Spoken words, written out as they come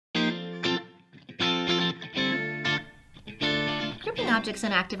Grouping objects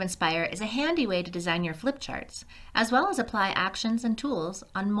in ActivInspire is a handy way to design your flip charts, as well as apply actions and tools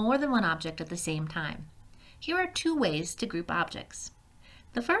on more than one object at the same time. Here are two ways to group objects.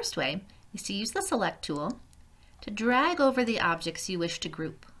 The first way is to use the Select tool to drag over the objects you wish to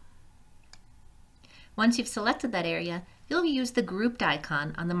group. Once you've selected that area, you'll use the grouped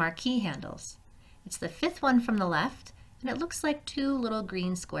icon on the marquee handles. It's the fifth one from the left, and it looks like two little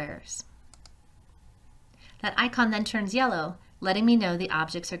green squares. That icon then turns yellow, letting me know the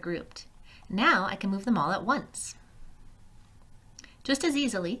objects are grouped. Now I can move them all at once. Just as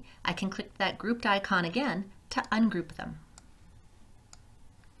easily, I can click that grouped icon again to ungroup them.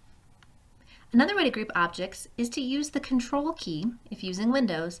 Another way to group objects is to use the Control key if using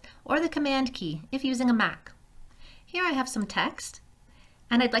Windows, or the Command key if using a Mac. Here I have some text,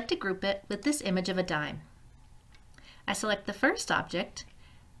 and I'd like to group it with this image of a dime. I select the first object,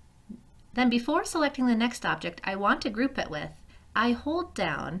 then before selecting the next object I want to group it with, I hold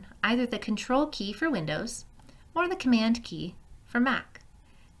down either the Control key for Windows or the Command key for Mac.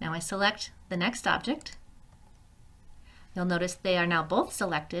 Now I select the next object. You'll notice they are now both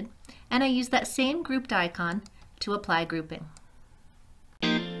selected, and I use that same grouped icon to apply grouping.